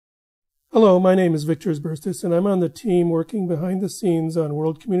Hello, my name is Victor Zberstis, and I'm on the team working behind the scenes on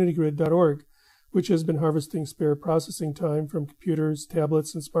worldcommunitygrid.org, which has been harvesting spare processing time from computers,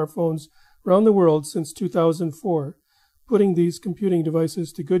 tablets, and smartphones around the world since 2004, putting these computing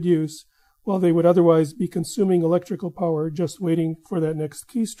devices to good use while they would otherwise be consuming electrical power just waiting for that next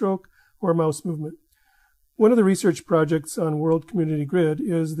keystroke or mouse movement. One of the research projects on World Community Grid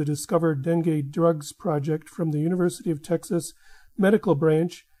is the Discover Dengue Drugs project from the University of Texas Medical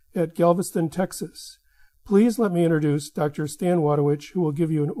Branch at Galveston, Texas. Please let me introduce Dr. Stan Wadowich, who will give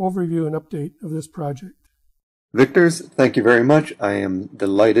you an overview and update of this project. Victors, thank you very much. I am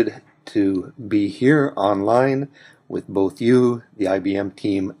delighted to be here online with both you, the IBM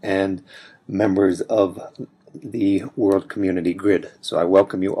team, and members of the World Community Grid. So I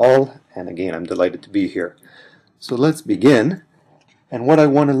welcome you all, and again, I'm delighted to be here. So let's begin. And what I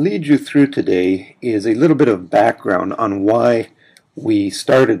want to lead you through today is a little bit of background on why we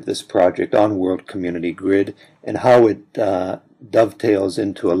started this project on World Community Grid and how it dovetails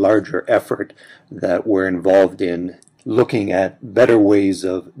into a larger effort that we're involved in looking at better ways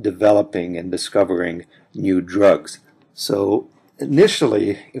of developing and discovering new drugs. So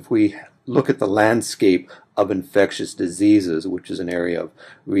initially, if we look at the landscape of infectious diseases, which is an area of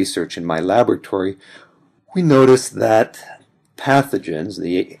research in my laboratory, we notice that pathogens,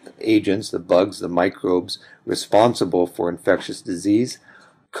 the agents, the bugs, the microbes responsible for infectious disease,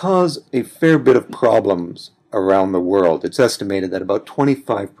 cause a fair bit of problems around the world. It's estimated that about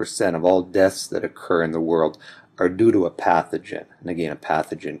 25% of all deaths that occur in the world are due to a pathogen. And again, a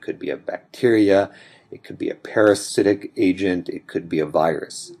pathogen could be a bacteria, it could be a parasitic agent, it could be a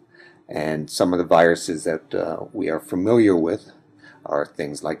virus. And some of the viruses that we are familiar with are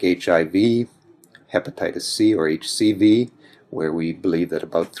things like HIV, hepatitis C or HCV, where we believe that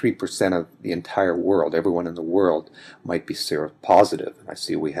about 3% of the entire world, everyone in the world, might be seropositive. I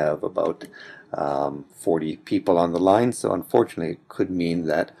see we have about 40 people on the line, so unfortunately it could mean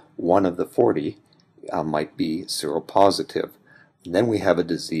that one of the 40 might be seropositive. And then we have a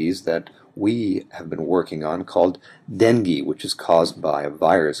disease that we have been working on called dengue, which is caused by a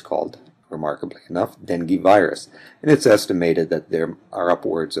virus called, remarkably enough, dengue virus. And it's estimated that there are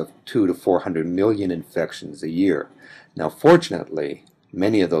upwards of 200 to 400 million infections a year. Now, fortunately,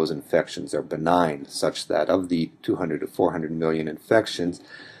 many of those infections are benign, such that of the 200 to 400 million infections,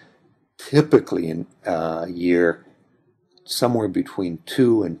 typically in a year, somewhere between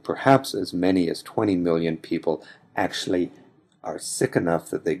 2 and perhaps as many as 20 million people actually are sick enough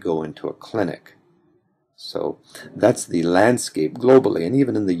that they go into a clinic. So that's the landscape globally, and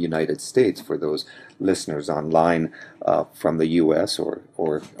even in the United States, for those listeners online from the US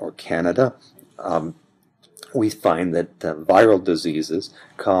or Canada. We find that viral diseases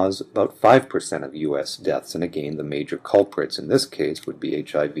cause about 5% of U.S. deaths. And again, the major culprits in this case would be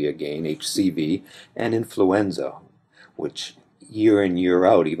HIV again, HCV, and influenza, which year in, year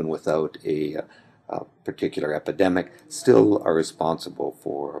out, even without a particular epidemic, still are responsible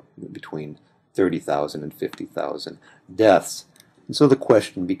for between 30,000 and 50,000 deaths. And so the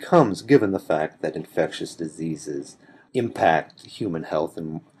question becomes, given the fact that infectious diseases impact human health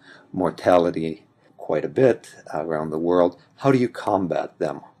and mortality quite a bit around the world, how do you combat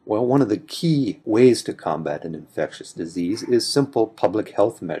them? Well, one of the key ways to combat an infectious disease is simple public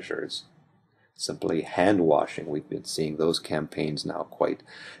health measures. Simply hand washing. We've been seeing those campaigns now quite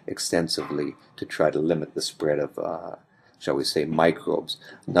extensively to try to limit the spread of, shall we say, microbes.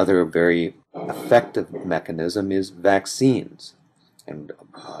 Another very effective mechanism is vaccines. And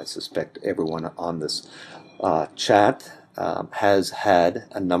I suspect everyone on this chat has had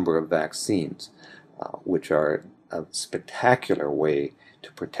a number of vaccines, which are a spectacular way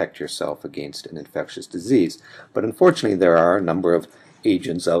to protect yourself against an infectious disease. But unfortunately, there are a number of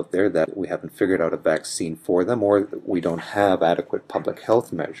agents out there that we haven't figured out a vaccine for them, or we don't have adequate public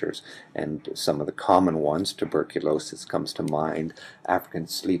health measures. And some of the common ones, tuberculosis comes to mind, African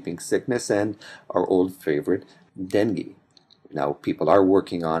sleeping sickness, and our old favorite, dengue. Now, people are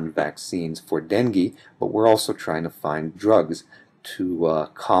working on vaccines for dengue, but we're also trying to find drugs to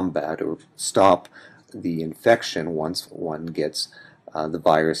combat or stop the infection once one gets the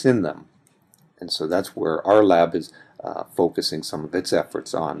virus in them. And so that's where our lab is focusing some of its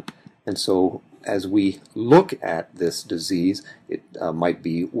efforts on. And so as we look at this disease, it might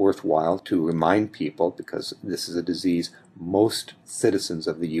be worthwhile to remind people, because this is a disease most citizens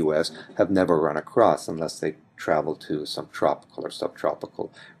of the U.S. have never run across unless they travel to some tropical or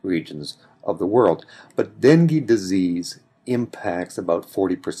subtropical regions of the world. But dengue disease impacts about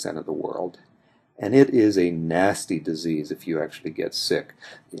 40% of the world. And it is a nasty disease if you actually get sick.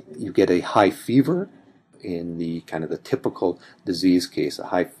 You get a high fever in the kind of the typical disease case, a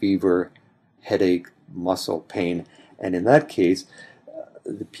high fever, headache, muscle pain, and in that case,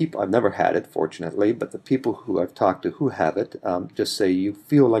 the people, I've never had it, fortunately, but the people who I've talked to who have it just say you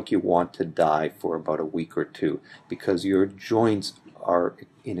feel like you want to die for about a week or two because your joints are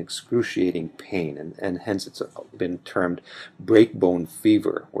in excruciating pain, and hence it's been termed break bone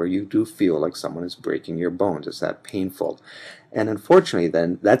fever, where you do feel like someone is breaking your bones. It's that painful. And unfortunately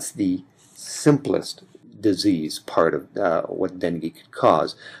then, that's the simplest disease part of what dengue could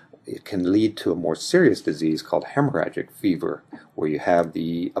cause. It can lead to a more serious disease called hemorrhagic fever, where you have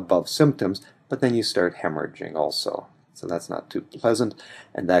the above symptoms, but then you start hemorrhaging also. So that's not too pleasant,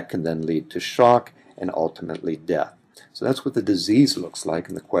 and that can then lead to shock and ultimately death. So that's what the disease looks like,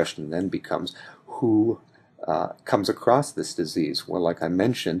 and the question then becomes, who comes across this disease? Well, like I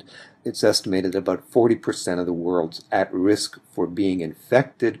mentioned, it's estimated about 40% of the world's at risk for being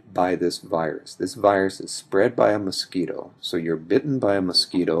infected by this virus. This virus is spread by a mosquito. So you're bitten by a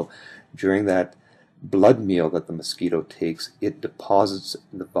mosquito. During that blood meal that the mosquito takes, it deposits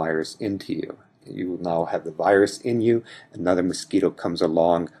the virus into you. You will now have the virus in you. Another mosquito comes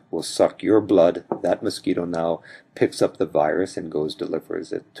along, will suck your blood. That mosquito now picks up the virus and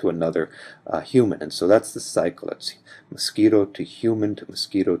delivers it to another human. And so that's the cycle. It's mosquito to human to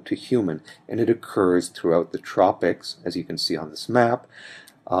mosquito to human. And it occurs throughout the tropics, as you can see on this map,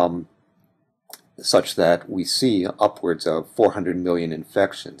 such that we see upwards of 400 million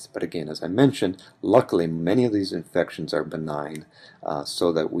infections. But again, as I mentioned, luckily many of these infections are benign,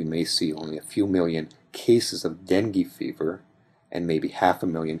 so that we may see only a few million cases of dengue fever and maybe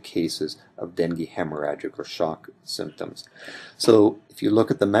 500,000 cases of dengue hemorrhagic or shock symptoms. So if you look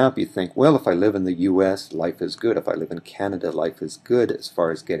at the map, you think, well, if I live in the US, life is good. If I live in Canada, life is good as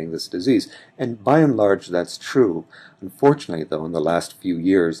far as getting this disease. And by and large, that's true. Unfortunately, though, in the last few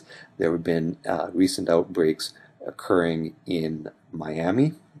years, there have been recent outbreaks occurring in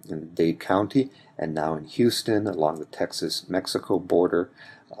Miami, in Dade County, and now in Houston, along the Texas-Mexico border.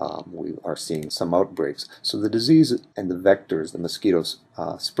 We are seeing some outbreaks. So the disease and the vectors, the mosquitoes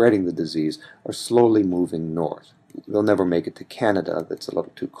spreading the disease, are slowly moving north. They'll never make it to Canada. That's a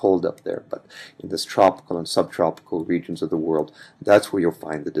little too cold up there. But in this tropical and subtropical regions of the world, that's where you'll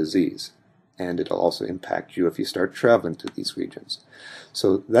find the disease. And it'll also impact you if you start traveling to these regions.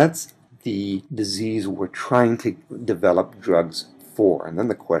 So that's the disease we're trying to develop drugs for. And then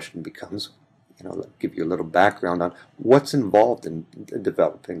the question becomes, I'll give you a little background on what's involved in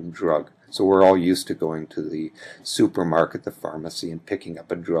developing a drug. So we're all used to going to the supermarket, the pharmacy, and picking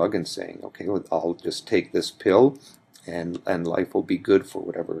up a drug and saying, okay, well, I'll just take this pill and life will be good for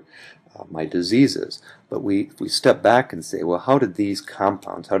whatever my disease is. But we step back and say, well, how did these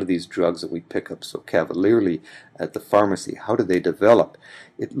compounds, how do these drugs that we pick up so cavalierly at the pharmacy, how do they develop?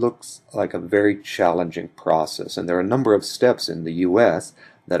 It looks like a very challenging process, and there are a number of steps in the U.S.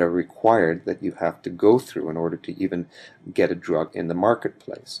 that are required that you have to go through in order to even get a drug in the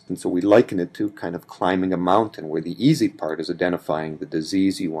marketplace. And so we liken it to kind of climbing a mountain, where the easy part is identifying the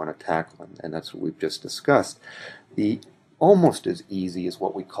disease you want to tackle, and that's what we've just discussed. The almost as easy as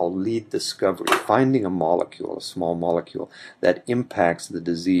what we call lead discovery, finding a molecule, a small molecule, that impacts the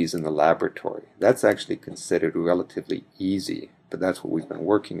disease in the laboratory. That's actually considered relatively easy, but that's what we've been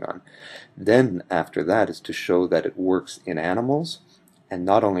working on. Then after that is to show that it works in animals, and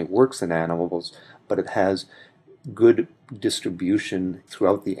not only works in animals, but it has good distribution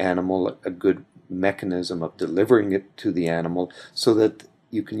throughout the animal, a good mechanism of delivering it to the animal, so that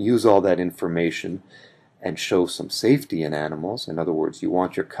you can use all that information and show some safety in animals. In other words, you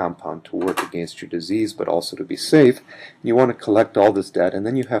want your compound to work against your disease, but also to be safe. You want to collect all this data, and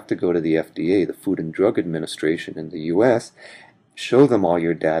then you have to go to the FDA, the Food and Drug Administration in the US, show them all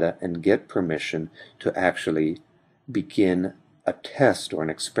your data, and get permission to actually begin a test or an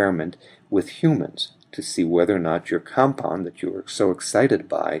experiment with humans to see whether or not your compound that you were so excited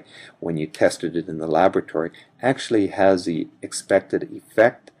by when you tested it in the laboratory actually has the expected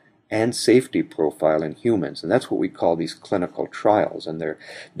effect and safety profile in humans. And that's what we call these clinical trials, and they're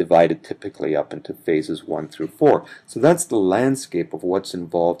divided typically up into phases 1 through 4. So that's the landscape of what's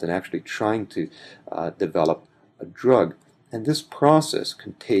involved in actually trying to develop a drug. And this process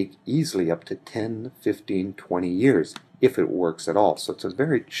can take easily up to 10, 15, 20 years if it works at all. So it's a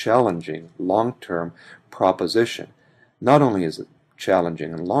very challenging long-term proposition. Not only is it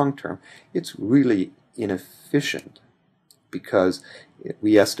challenging and long-term, it's really inefficient, because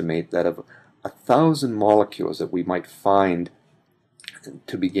we estimate that of 1,000 molecules that we might find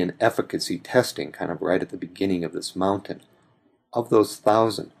to begin efficacy testing kind of right at the beginning of this mountain, of those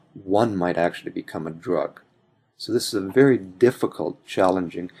 1,000, one might actually become a drug. So this is a very difficult,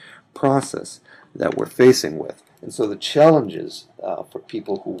 challenging process that we're facing with. And so the challenges for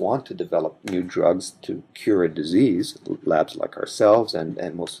people who want to develop new drugs to cure a disease, labs like ourselves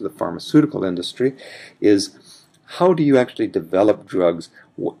and most of the pharmaceutical industry, is how do you actually develop drugs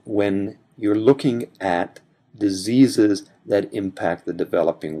when you're looking at diseases that impact the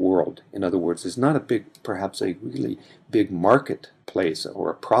developing world? In other words, there's not perhaps a really big marketplace or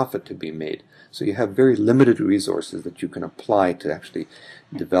a profit to be made. So you have very limited resources that you can apply to actually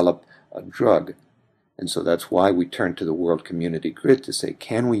develop a drug. And so that's why we turn to the World Community Grid to say,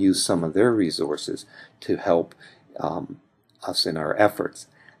 can we use some of their resources to help us in our efforts?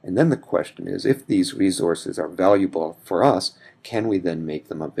 And then the question is, if these resources are valuable for us, can we then make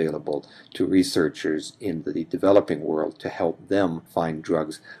them available to researchers in the developing world to help them find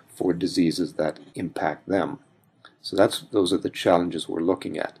drugs for diseases that impact them? So those are the challenges we're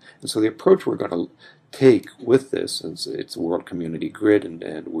looking at. And so the approach we're going to take with this, since it's a World Community Grid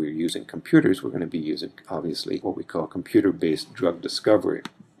and we're using computers, we're going to be using, obviously, what we call computer-based drug discovery.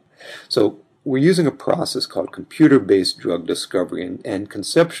 So we're using a process called computer-based drug discovery, and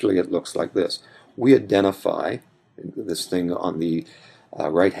conceptually it looks like this. We identify this thing on the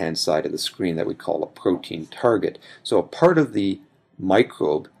right-hand side of the screen that we call a protein target. So a part of the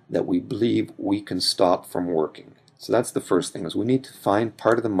microbe that we believe we can stop from working. So that's the first thing, is we need to find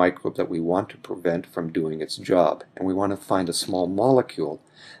part of the microbe that we want to prevent from doing its job. And we want to find a small molecule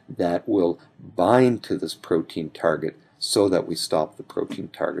that will bind to this protein target so that we stop the protein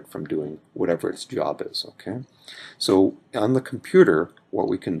target from doing whatever its job is, okay? So on the computer, what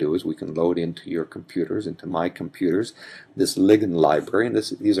we can do is we can load into your computers, into my computers, this ligand library, and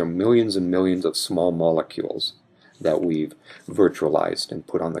these are millions and millions of small molecules that we've virtualized and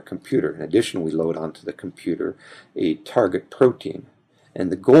put on the computer. In addition, we load onto the computer a target protein.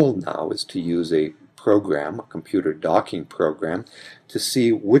 And the goal now is to use a program, a computer docking program, to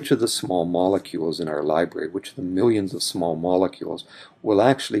see which of the small molecules in our library, which of the millions of small molecules, will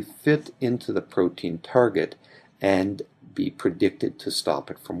actually fit into the protein target and be predicted to stop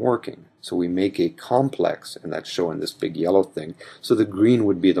it from working. So we make a complex, and that's showing this big yellow thing. So the green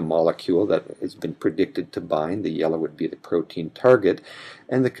would be the molecule that has been predicted to bind, the yellow would be the protein target,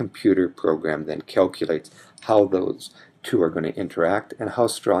 and the computer program then calculates how those two are going to interact and how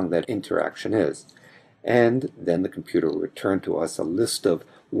strong that interaction is. And then the computer will return to us a list of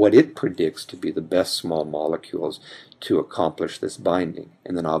what it predicts to be the best small molecules to accomplish this binding.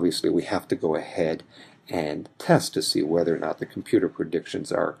 And then obviously we have to go ahead and test to see whether or not the computer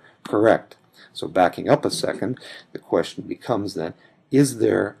predictions are correct. So backing up a second, the question becomes then, is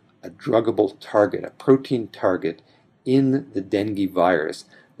there a druggable target, a protein target in the dengue virus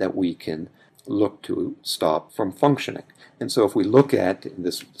that we can look to stop from functioning? And so if we look at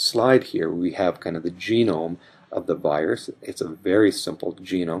this slide here, we have kind of the genome of the virus. It's a very simple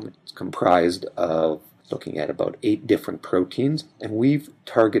genome. It's comprised of looking at about 8 different proteins, and we've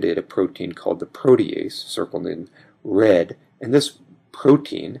targeted a protein called the protease, circled in red, and this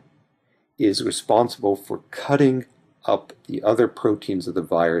protein is responsible for cutting up the other proteins of the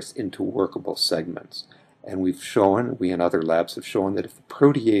virus into workable segments. And we've shown, we and other labs have shown, that if the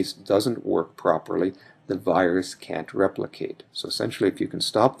protease doesn't work properly, the virus can't replicate. So essentially, if you can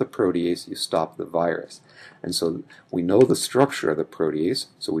stop the protease, you stop the virus. And so we know the structure of the protease,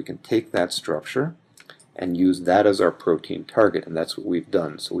 so we can take that structure and use that as our protein target, and that's what we've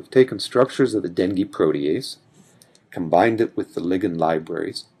done. So we've taken structures of the dengue protease, combined it with the ligand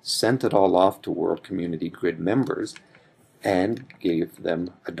libraries, sent it all off to World Community Grid members, and gave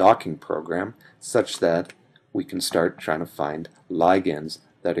them a docking program such that we can start trying to find ligands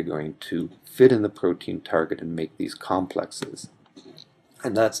that are going to fit in the protein target and make these complexes.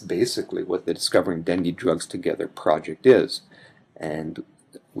 And that's basically what the Discovering Dengue Drugs Together project is. And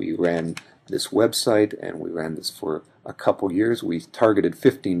we ran this website, and we ran this for a couple years. We targeted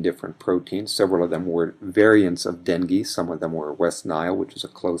 15 different proteins. Several of them were variants of dengue. Some of them were West Nile, which is a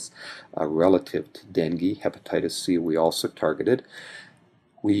close relative to dengue. Hepatitis C we also targeted.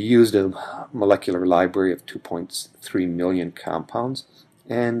 We used a molecular library of 2.3 million compounds,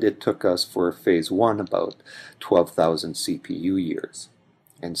 and it took us for phase 1 about 12,000 CPU years.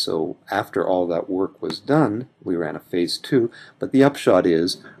 And so after all that work was done, we ran a phase 2, but the upshot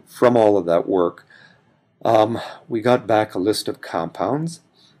is, from all of that work, we got back a list of compounds,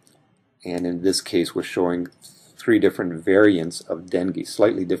 and in this case we're showing 3 different variants of dengue,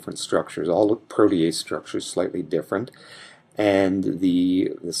 slightly different structures, all the protease structures slightly different, and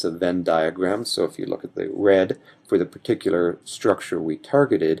this a Venn diagram. So if you look at the red, for the particular structure we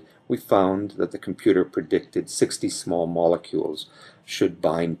targeted, we found that the computer predicted 60 small molecules should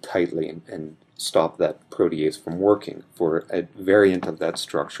bind tightly and stop that protease from working. For a variant of that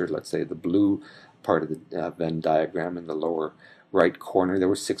structure, let's say the blue part of the Venn diagram in the lower right corner, there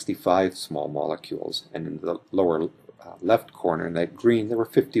were 65 small molecules, and in the lower left corner, in that green, there were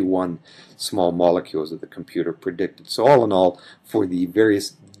 51 small molecules that the computer predicted. So all in all, for the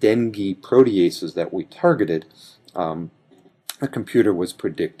various dengue proteases that we targeted, the computer was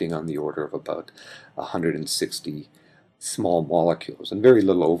predicting on the order of about 160 small molecules, and very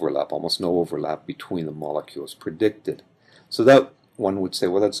little overlap, almost no overlap between the molecules predicted. So that one would say,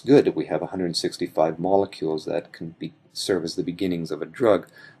 well, that's good. We have 165 molecules that can serve as the beginnings of a drug.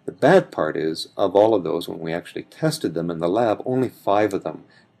 The bad part is, of all of those, when we actually tested them in the lab, only 5 of them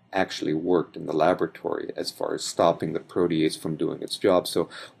actually worked in the laboratory as far as stopping the protease from doing its job. So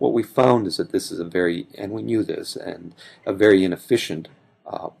what we found is that this is and we knew this, and a very inefficient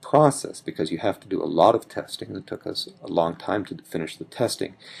process, because you have to do a lot of testing. It took us a long time to finish the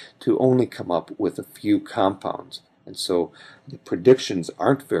testing to only come up with a few compounds. And so the predictions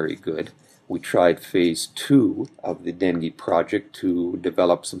aren't very good. We tried phase 2 of the dengue project to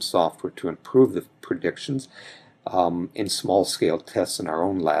develop some software to improve the predictions. In small-scale tests in our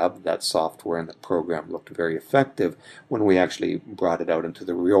own lab, that software and the program looked very effective. When we actually brought it out into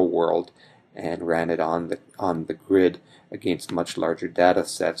the real world and ran it on the grid against much larger data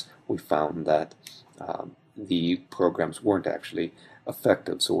sets, we found that the programs weren't actually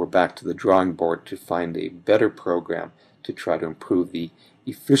effective. So we're back to the drawing board to find a better program to try to improve the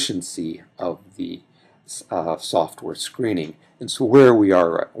efficiency of the software screening. And so where we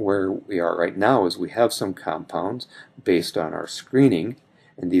are right now is we have some compounds based on our screening,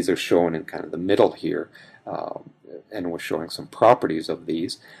 and these are shown in kind of the middle here, and we're showing some properties of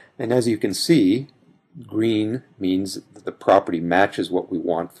these. And as you can see, green means that the property matches what we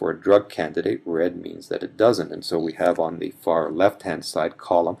want for a drug candidate. Red means that it doesn't. And so we have on the far left-hand side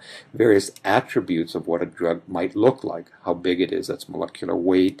column various attributes of what a drug might look like. How big it is, that's molecular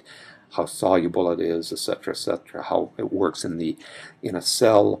weight, how soluble it is, etc., etc., how it works in a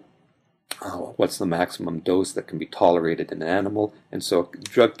cell, what's the maximum dose that can be tolerated in an animal. And so a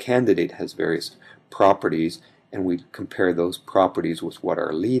drug candidate has various properties, and we compare those properties with what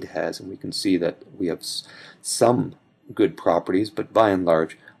our lead has, and we can see that we have some good properties, but by and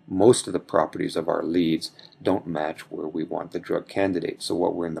large, most of the properties of our leads don't match where we want the drug candidate. So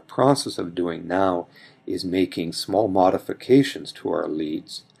what we're in the process of doing now is making small modifications to our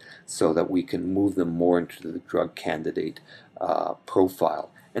leads so that we can move them more into the drug candidate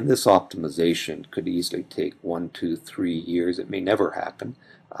profile. And this optimization could easily take 1, 2, 3 years. It may never happen.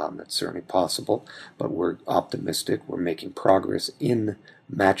 That's certainly possible, but we're optimistic. We're making progress in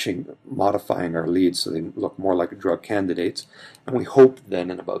modifying our leads so they look more like drug candidates. And we hope then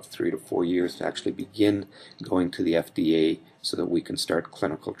in about 3 to 4 years to actually begin going to the FDA so that we can start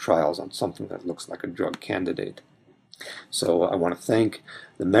clinical trials on something that looks like a drug candidate. So I want to thank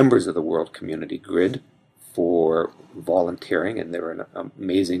the members of the World Community Grid for volunteering, and there are an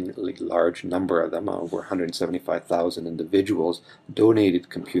amazingly large number of them. Over 175,000 individuals donated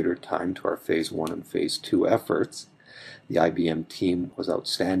computer time to our phase 1 and phase 2 efforts. The IBM team was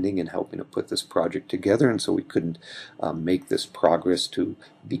outstanding in helping to put this project together, and so we couldn't make this progress to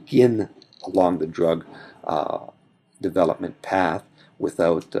begin along the drug development path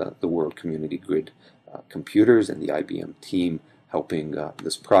without the World Community Grid computers and the IBM team helping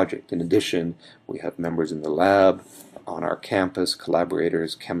this project. In addition, we have members in the lab, on our campus,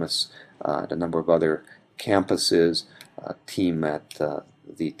 collaborators, chemists at a number of other campuses, a team at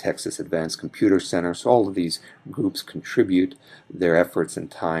the Texas Advanced Computer Center. So all of these groups contribute their efforts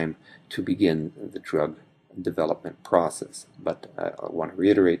and time to begin the drug development process. But I want to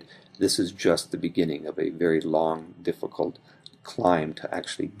reiterate, this is just the beginning of a very long, difficult climb to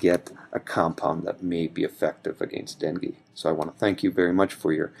actually get a compound that may be effective against dengue. So I want to thank you very much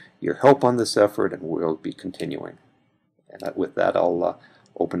for your help on this effort, and we'll be continuing. And with that, I'll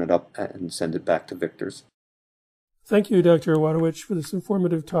open it up and send it back to Victor's. Thank you, Dr. Wadowich, for this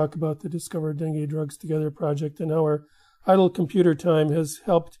informative talk about the Discover Dengue Drugs Together project and how our idle computer time has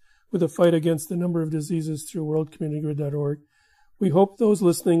helped with the fight against a number of diseases through worldcommunitygrid.org. We hope those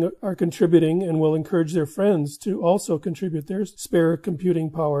listening are contributing and will encourage their friends to also contribute their spare computing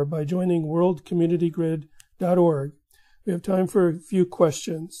power by joining worldcommunitygrid.org. We have time for a few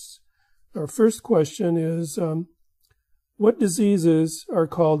questions. Our first question is, what diseases are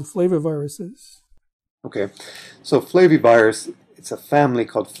called flaviviruses? Okay, so flavivirus, it's a family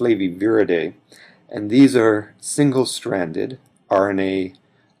called Flaviviridae, and these are single-stranded RNA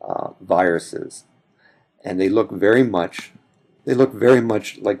viruses, and they look very much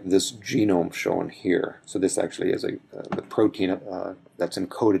like this genome shown here. So this actually is the protein that's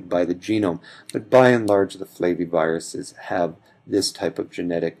encoded by the genome. But by and large, the flaviviruses have this type of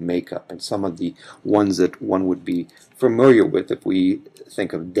genetic makeup. And some of the ones that one would be familiar with, if we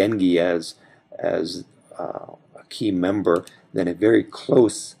think of dengue as a key member, then a very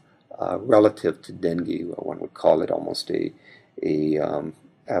close relative to dengue, one would call it almost a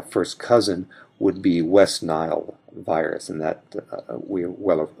first cousin, would be West Nile virus, and that we're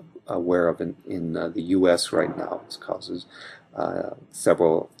well aware of in the U.S. right now. It causes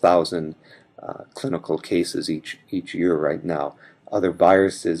several thousand clinical cases each year right now. Other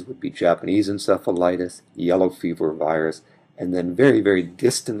viruses would be Japanese encephalitis, yellow fever virus, and then very, very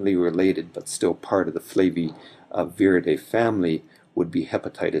distantly related, but still part of the Flaviviridae family, would be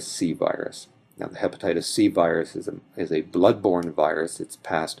hepatitis C virus. Now, the hepatitis C virus is a blood-borne virus. It's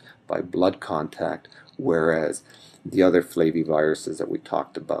passed by blood contact, whereas the other flaviviruses that we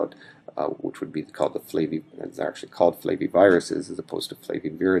talked about, which would be called it's actually called flaviviruses as opposed to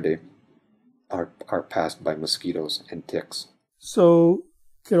Flaviviridae, are passed by mosquitoes and ticks. So,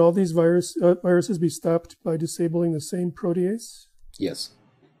 can all these viruses be stopped by disabling the same protease? Yes.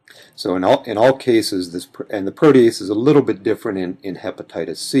 So in all cases, and the protease is a little bit different in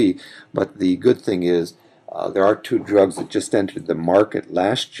hepatitis C, but the good thing is there are two drugs that just entered the market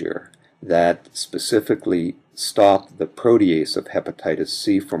last year that specifically stop the protease of hepatitis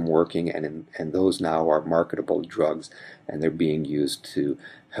C from working, and those now are marketable drugs, and they're being used to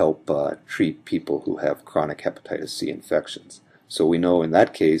help treat people who have chronic hepatitis C infections. So we know in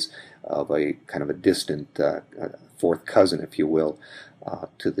that case of a kind of a distant fourth cousin, if you will,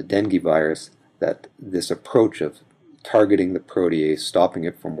 to the dengue virus, that this approach of targeting the protease, stopping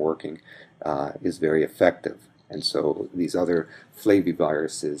it from working, is very effective. And so these other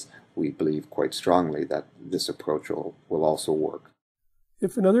flaviviruses, we believe quite strongly that this approach will also work.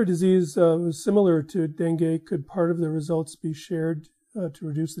 If another disease was similar to dengue, could part of the results be shared to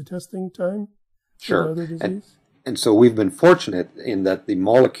reduce the testing time? Sure. Other disease? And so we've been fortunate in that the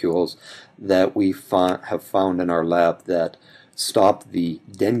molecules that we have found in our lab that stop the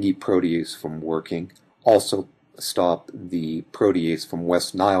dengue protease from working also stop the protease from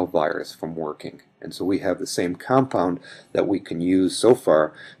West Nile virus from working. And so we have the same compound that we can use so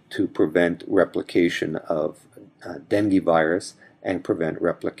far to prevent replication of dengue virus and prevent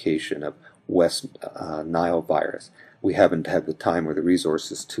replication of West Nile virus. We haven't had the time or the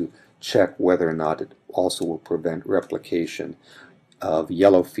resources to check whether or not it also will prevent replication of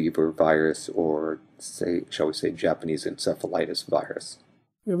yellow fever virus or, shall we say, Japanese encephalitis virus.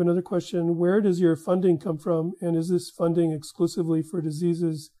 We have another question. Where does your funding come from, and is this funding exclusively for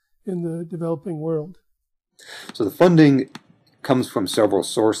diseases in the developing world? So the funding comes from several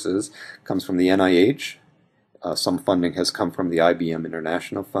sources. It comes from the NIH. Some funding has come from the IBM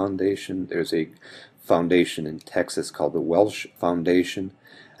International Foundation. There's a foundation in Texas called the Welsh Foundation,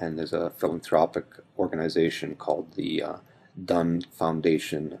 and there's a philanthropic organization called the Dunn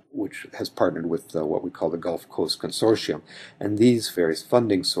Foundation, which has partnered with what we call the Gulf Coast Consortium. And these various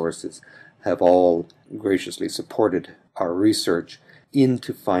funding sources have all graciously supported our research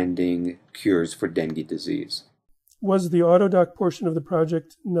into finding cures for dengue disease. Was the Autodoc portion of the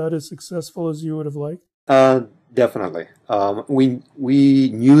project not as successful as you would have liked? Definitely. We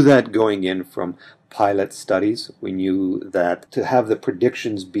knew that going in from pilot studies. We knew that to have the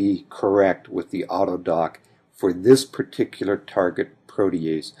predictions be correct with the Autodoc for this particular target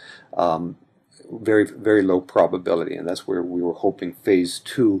protease, very, very low probability. And that's where we were hoping phase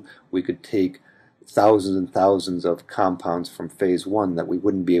 2 we could take thousands and thousands of compounds from phase 1 that we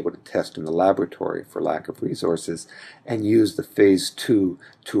wouldn't be able to test in the laboratory for lack of resources, and use the phase 2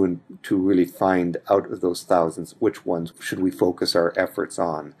 to really find out of those thousands which ones should we focus our efforts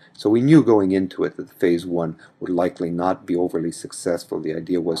on. So we knew going into it that the phase 1 would likely not be overly successful. The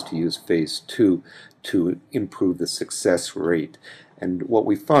idea was to use phase 2 to improve the success rate. And what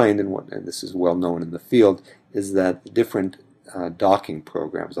we find, and this is well known in the field, is that different docking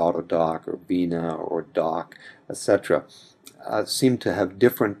programs, Autodoc or Vina or Doc, etc., seem to have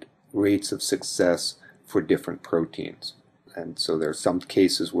different rates of success for different proteins. And so there are some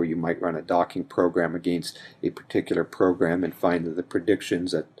cases where you might run a docking program against a particular program and find that the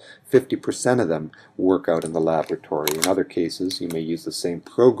predictions at 50% of them work out in the laboratory. In other cases, you may use the same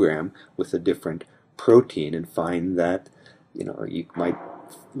program with a different protein and find that, you might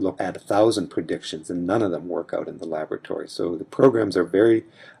look at 1,000 predictions and none of them work out in the laboratory. So the programs are very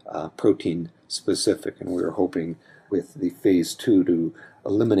protein specific, and we were hoping with the phase 2 to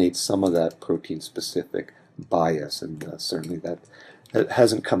eliminate some of that protein specific bias, and certainly that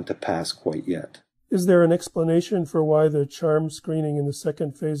hasn't come to pass quite yet. Is there an explanation for why the charm screening in the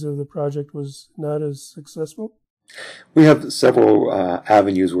second phase of the project was not as successful? We have several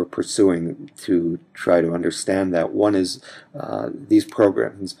avenues we're pursuing to try to understand that. One is these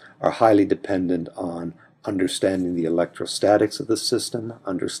programs are highly dependent on understanding the electrostatics of the system,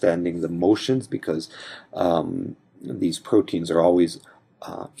 understanding the motions, because these proteins are always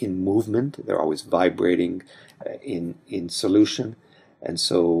in movement, they're always vibrating in solution, and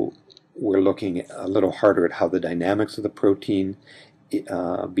so we're looking a little harder at how the dynamics of the protein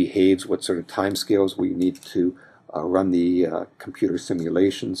behaves, what sort of timescales we need to run the computer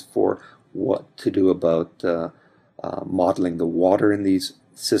simulations for, what to do about modeling the water in these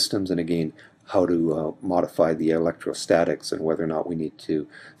systems, and again, how to modify the electrostatics and whether or not we need to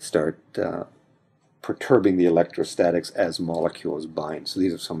start perturbing the electrostatics as molecules bind. So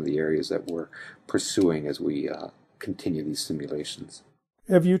these are some of the areas that we're pursuing as we continue these simulations.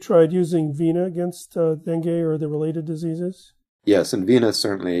 Have you tried using Vena against dengue or the related diseases? Yes, and Vena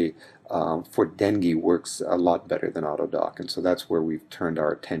certainly for dengue works a lot better than Autodoc, and so that's where we've turned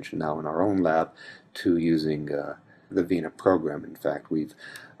our attention now in our own lab to using the Vena program. In fact,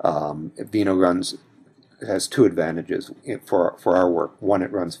 Vena has two advantages for our work. One,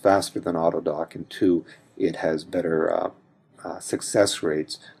 it runs faster than Autodoc, and two, it has better success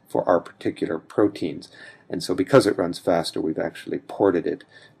rates for our particular proteins. And so because it runs faster, we've actually ported it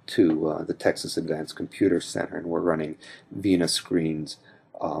to the Texas Advanced Computer Center, and we're running Vena screens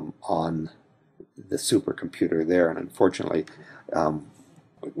on the supercomputer there. And unfortunately,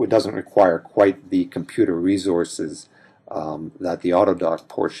 it doesn't require quite the computer resources that the Autodoc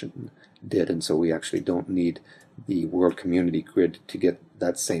portion did, and so we actually don't need the World Community Grid to get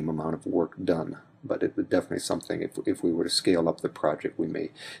that same amount of work done. But it would definitely something, if we were to scale up the project, we may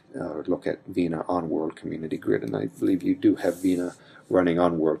look at Vena on World Community Grid. And I believe you do have Vena running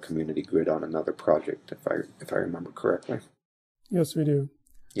on World Community Grid on another project, if I remember correctly. Yes, we do.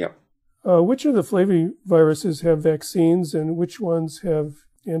 Yep. Which of the flaviviruses have vaccines, and which ones have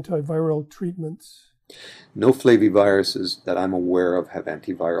antiviral treatments? No flaviviruses that I'm aware of have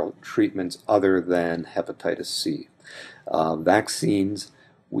antiviral treatments other than hepatitis C. Vaccines,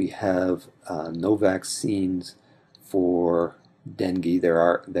 we have no vaccines for dengue. They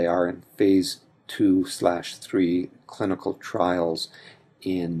are in phase 2/3 clinical trials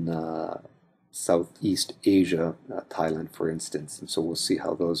in Southeast Asia, Thailand, for instance, and so we'll see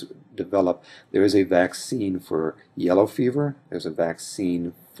how those develop. There is a vaccine for yellow fever. There's a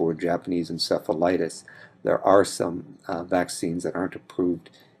vaccine for Japanese encephalitis. There are some vaccines that aren't approved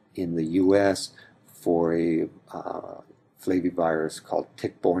in the U.S. for a flavivirus called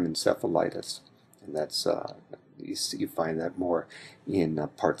tick-borne encephalitis, and that's you find that more in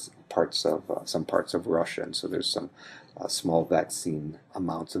some parts of Russia, and so there's some small vaccine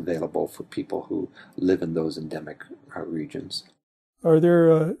amounts available for people who live in those endemic regions. Are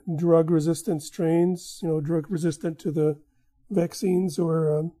there drug-resistant strains, drug-resistant to the vaccines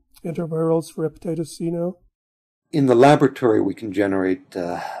or antivirals for hepatitis C now? In the laboratory, we can generate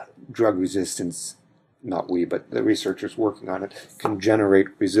drug resistance. Not we, but the researchers working on it can generate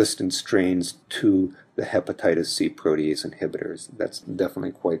resistant strains to the hepatitis C protease inhibitors. That's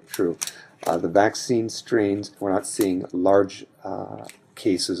definitely quite true. The vaccine strains, we're not seeing large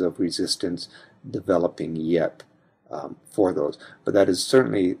cases of resistance developing yet for those. But that is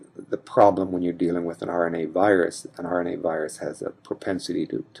certainly the problem when you're dealing with an RNA virus. An RNA virus has a propensity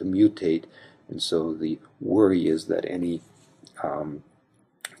to mutate, and so the worry is that any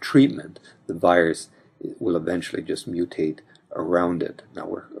treatment, the virus will eventually just mutate around it. Now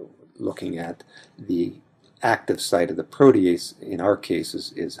we're looking at the active site of the protease, in our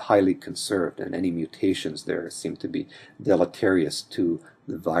cases, is highly conserved, and any mutations there seem to be deleterious to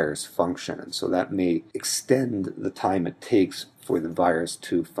the virus function, and so that may extend the time it takes for the virus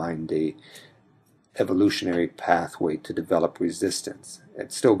to find a evolutionary pathway to develop resistance.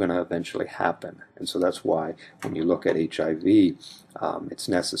 It's still going to eventually happen, and so that's why when you look at HIV, it's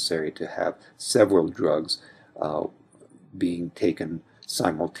necessary to have several drugs being taken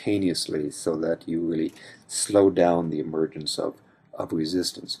simultaneously so that you really slow down the emergence of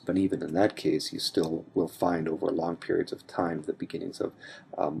resistance. But even in that case, you still will find over long periods of time the beginnings of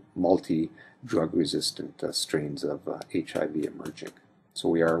multi-drug resistant strains of HIV emerging. So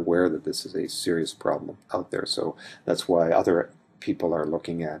we are aware that this is a serious problem out there. So that's why other people are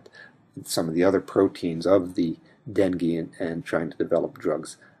looking at some of the other proteins of the dengue and trying to develop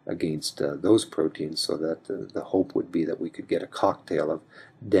drugs against those proteins, so that the hope would be that we could get a cocktail of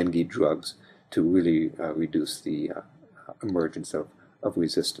dengue drugs to really reduce the emergence of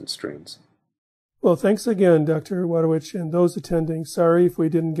resistant strains. Well, thanks again, Dr. Wadowich, and those attending. Sorry if we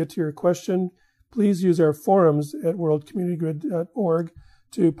didn't get to your question. Please use our forums at worldcommunitygrid.org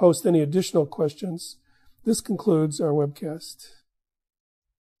to post any additional questions. This concludes our webcast.